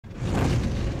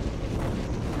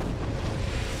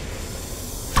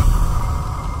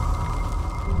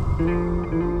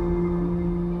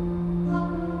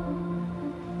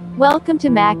Welcome to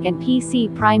Mac and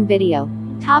PC Prime Video.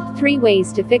 Top 3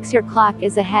 ways to fix your clock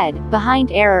is ahead,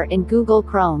 behind error in Google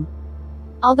Chrome.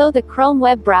 Although the Chrome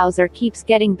web browser keeps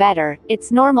getting better,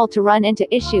 it's normal to run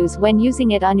into issues when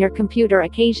using it on your computer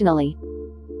occasionally.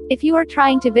 If you are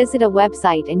trying to visit a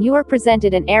website and you are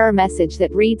presented an error message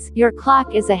that reads, "Your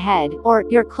clock is ahead," or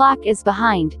 "Your clock is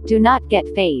behind," do not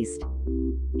get phased.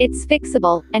 It's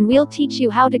fixable, and we'll teach you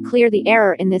how to clear the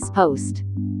error in this post.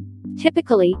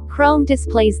 Typically, Chrome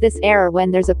displays this error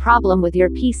when there's a problem with your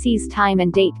PC's time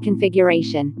and date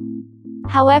configuration.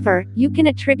 However, you can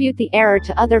attribute the error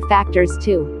to other factors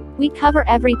too. We cover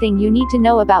everything you need to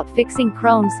know about fixing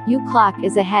Chrome's "Your clock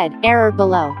is ahead" error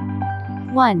below.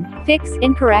 1. Fix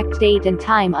incorrect date and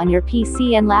time on your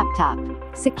PC and laptop.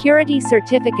 Security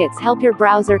certificates help your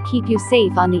browser keep you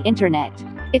safe on the internet.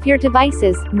 If your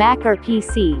device's, Mac or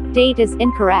PC, date is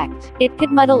incorrect, it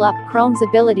could muddle up Chrome's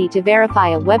ability to verify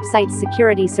a website's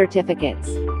security certificates.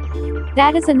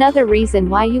 That is another reason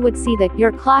why you would see the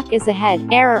 "Your clock is ahead"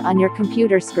 error on your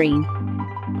computer screen.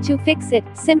 To fix it,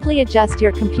 simply adjust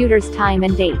your computer's time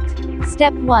and date.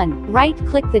 Step 1.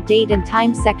 Right-click the Date and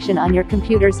Time section on your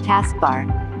computer's taskbar.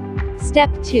 Step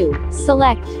 2.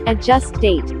 Select Adjust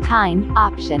Date, Time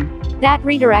option. That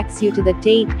redirects you to the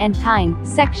Date and Time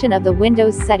section of the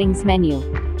Windows Settings menu.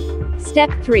 Step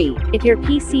 3. If your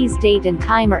PC's date and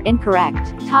time are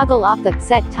incorrect, toggle off the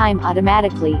Set Time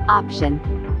Automatically option.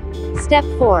 Step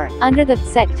 4. Under the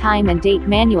Set Time and Date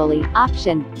Manually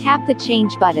option, tap the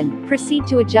Change button. Proceed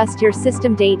to adjust your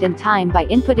system date and time by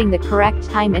inputting the correct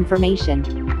time information.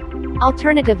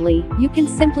 Alternatively, you can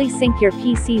simply sync your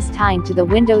PC's time to the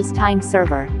Windows Time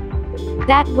server.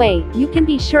 That way, you can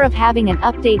be sure of having an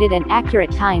updated and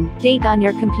accurate time, date on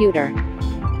your computer.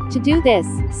 To do this,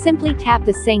 simply tap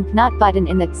the Sync Not button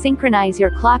in the Synchronize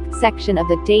Your Clock section of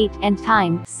the Date and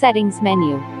Time Settings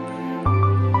menu.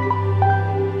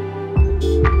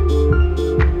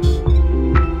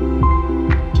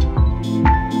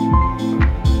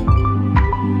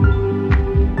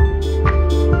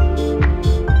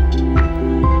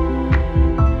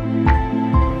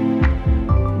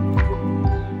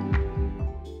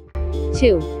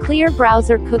 Two. Clear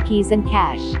browser cookies and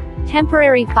cache.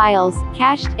 Temporary files,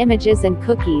 cached images and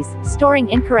cookies, storing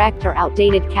incorrect or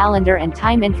outdated calendar and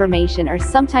time information are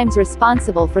sometimes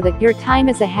responsible for the "Your time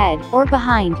is ahead" or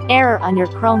 "behind" error on your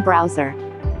Chrome browser.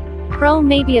 Chrome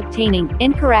may be obtaining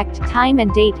incorrect time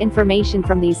and date information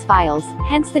from these files,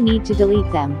 hence the need to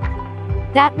delete them.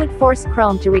 That would force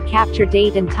Chrome to recapture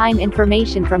date and time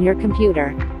information from your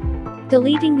computer.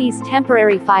 Deleting these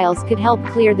temporary files could help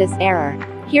clear this error.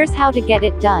 Here's how to get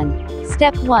it done.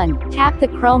 Step 1. Tap the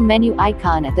Chrome menu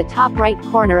icon at the top right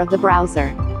corner of the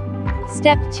browser.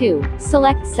 Step 2.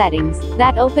 Select Settings.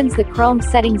 That opens the Chrome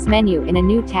Settings menu in a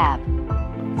new tab.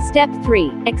 Step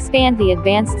 3. Expand the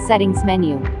Advanced Settings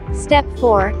menu. Step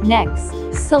 4. Next.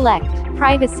 Select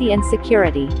Privacy and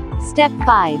Security. Step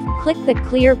 5. Click the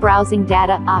Clear Browsing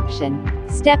Data option.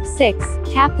 Step 6.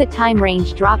 Tap the Time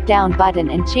Range drop-down button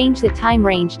and change the time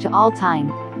range to All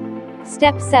Time.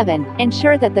 Step 7.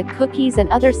 Ensure that the Cookies and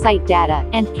Other Site Data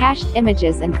and Cached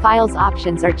Images and Files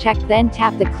options are checked, then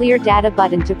tap the Clear Data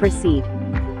button to proceed.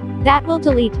 That will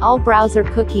delete all browser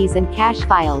cookies and cache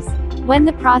files. When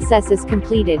the process is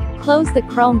completed, close the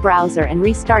Chrome browser and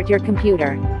restart your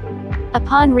computer.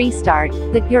 Upon restart,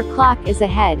 the "Your clock is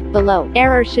ahead" below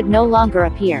error should no longer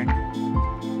appear.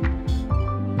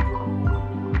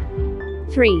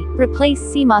 3. Replace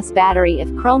CMOS battery.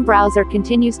 If Chrome browser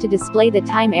continues to display the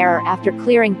time error after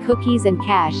clearing cookies and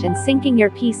cache and syncing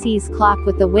your PC's clock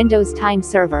with the Windows Time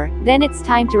server, then it's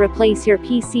time to replace your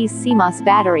PC's CMOS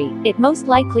battery. It most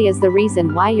likely is the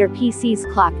reason why your PC's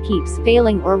clock keeps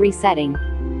failing or resetting.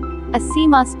 A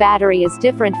CMOS battery is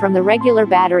different from the regular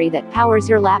battery that powers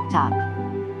your laptop.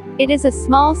 It is a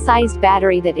small-sized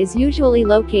battery that is usually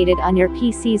located on your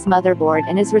PC's motherboard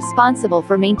and is responsible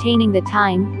for maintaining the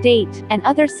time, date, and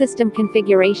other system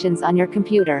configurations on your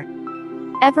computer.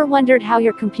 Ever wondered how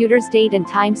your computer's date and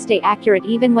time stay accurate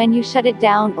even when you shut it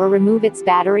down or remove its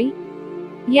battery?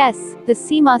 Yes, the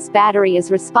CMOS battery is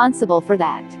responsible for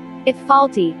that. If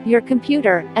faulty, your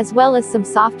computer, as well as some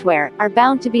software, are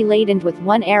bound to be laden with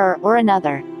one error or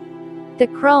another. The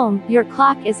Chrome "Your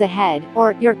clock is ahead"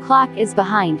 or "Your clock is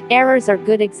behind" errors are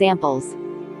good examples.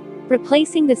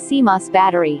 Replacing the CMOS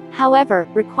battery, however,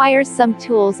 requires some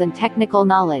tools and technical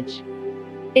knowledge.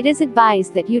 It is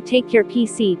advised that you take your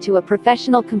PC to a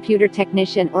professional computer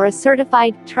technician or a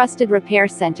certified, trusted repair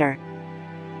center.